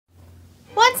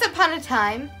Once upon a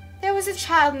time, there was a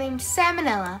child named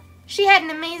Salmonella. She had an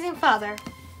amazing father.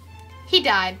 He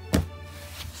died.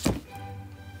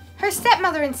 Her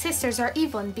stepmother and sisters are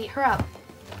evil and beat her up.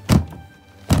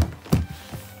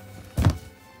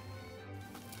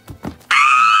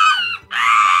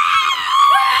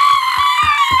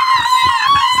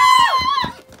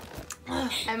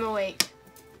 I'm awake.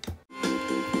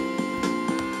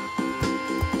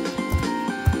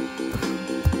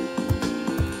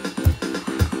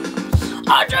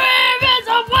 A dream is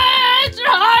a wish your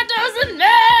heart doesn't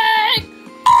make.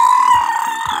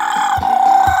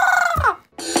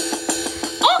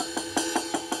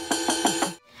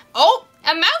 Oh,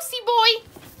 a mousy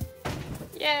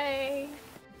boy. Yay.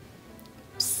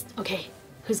 Psst. Okay,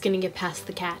 who's gonna get past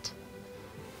the cat?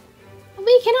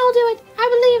 We can all do it.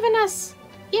 I believe in us.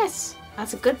 Yes,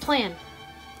 that's a good plan.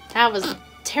 That was a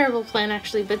terrible plan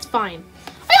actually, but it's fine.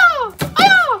 Ow!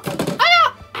 Ow!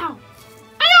 Ow! Ow!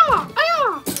 Ow!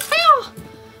 Ow! Ow!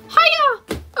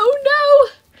 Hiya! Oh no!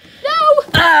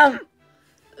 No!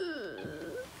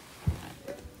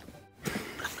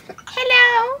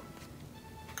 Hello.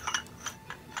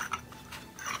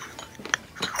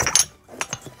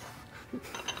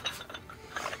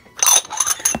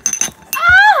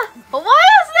 Why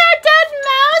is there a dead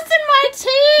mouse in my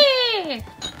tea?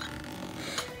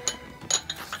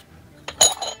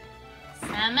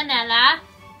 Salmonella.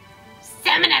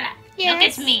 Salmonella. Yes. Look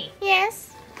at me.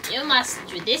 Yes. You must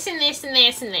do this and this and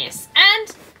this and this.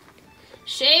 And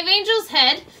shave Angel's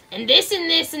head. And this and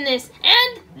this and this.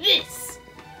 And this.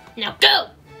 Now go.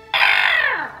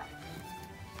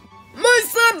 My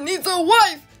son needs a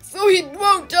wife, so he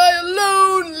won't die a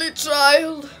lonely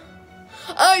child.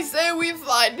 I say we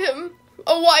find him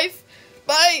a wife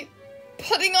by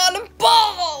putting on a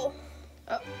ball.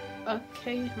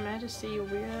 Okay, Your Majesty, you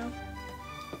weirdo.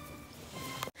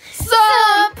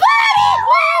 Somebody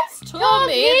once told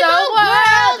me the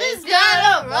world is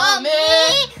gonna run me.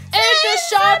 It's the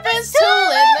sharpest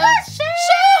tool in the shed.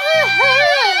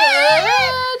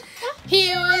 He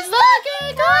was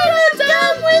looking kind of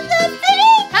dumb with the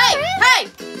thing. Hey!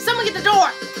 Someone get the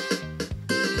door!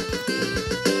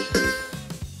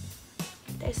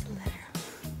 There's a letter.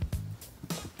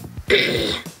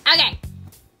 Okay.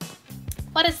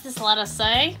 What does this letter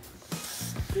say?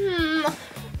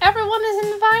 Everyone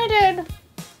is invited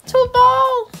to a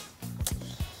ball.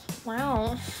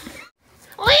 Wow.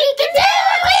 We can do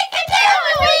it! We can do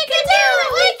it! We can do it!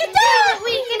 We can do it!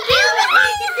 We can do it! We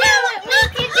can do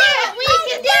it! We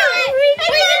can do it! We can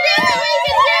do it! We can do it! We can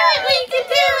do it! We can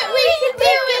do it! We can do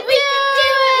it! We can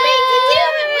do it! We can do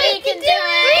it! We can do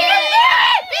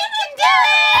it! We can do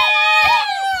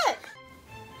it!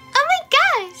 Oh my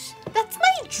gosh, that's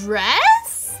my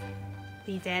dress?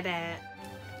 We did it.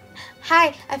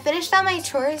 Hi, I finished all my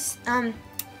chores. Can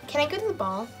I go to the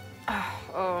ball?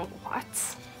 Oh,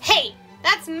 what? Hey,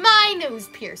 that's my nose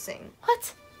piercing.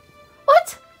 What?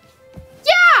 What?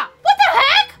 Yeah! What the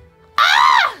heck?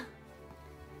 Ah!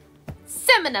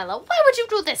 Salmonella, why would you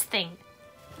do this thing?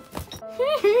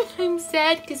 I'm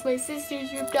sad because my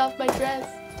sisters ripped off my dress.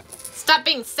 Stop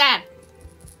being sad.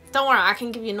 Don't worry, I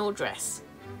can give you no dress.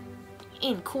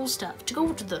 And cool stuff to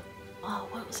go to the,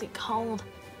 what was it called?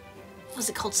 Was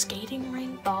it called skating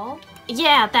rink? Ball?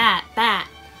 Yeah, that.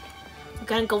 We're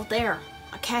gonna go there,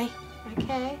 okay?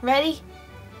 Okay. Ready?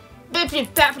 Bippity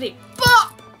bappity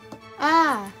bop!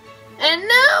 Ah, And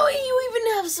now you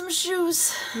even have some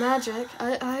shoes. magic.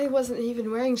 I wasn't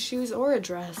even wearing shoes or a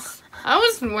dress. I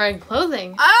wasn't wearing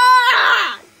clothing.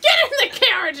 Ah! Get in the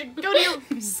carriage and go to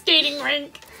your skating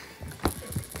rink.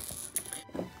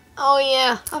 Oh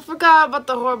yeah, I forgot about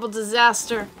the horrible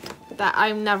disaster that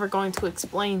I'm never going to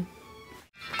explain.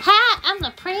 Hi, I'm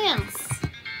the prince.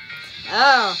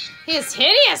 Oh, he's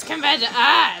hideous compared to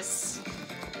us.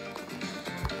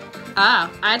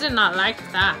 Oh, I did not like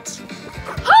that.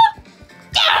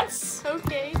 Dance!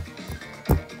 Okay.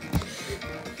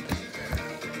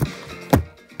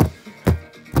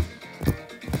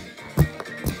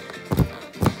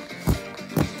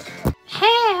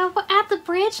 Hey, we're at the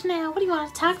bridge now. What do you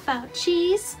want to talk about?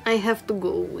 Cheese? I have to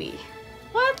go wee.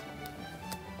 What?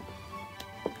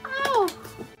 Oh.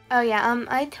 Oh yeah,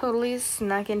 I totally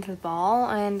snuck into the ball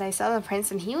and I saw the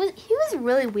prince and he was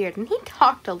really weird and he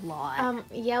talked a lot.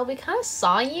 Yeah, we kind of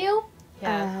saw you.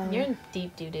 Yeah, Um, you're in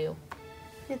deep doo-doo.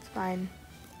 It's fine.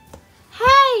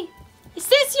 Hey! Is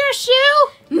this your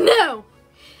shoe? No!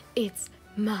 It's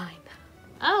mine.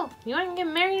 Oh, you want to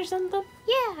get married or something?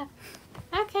 Yeah.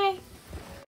 Okay.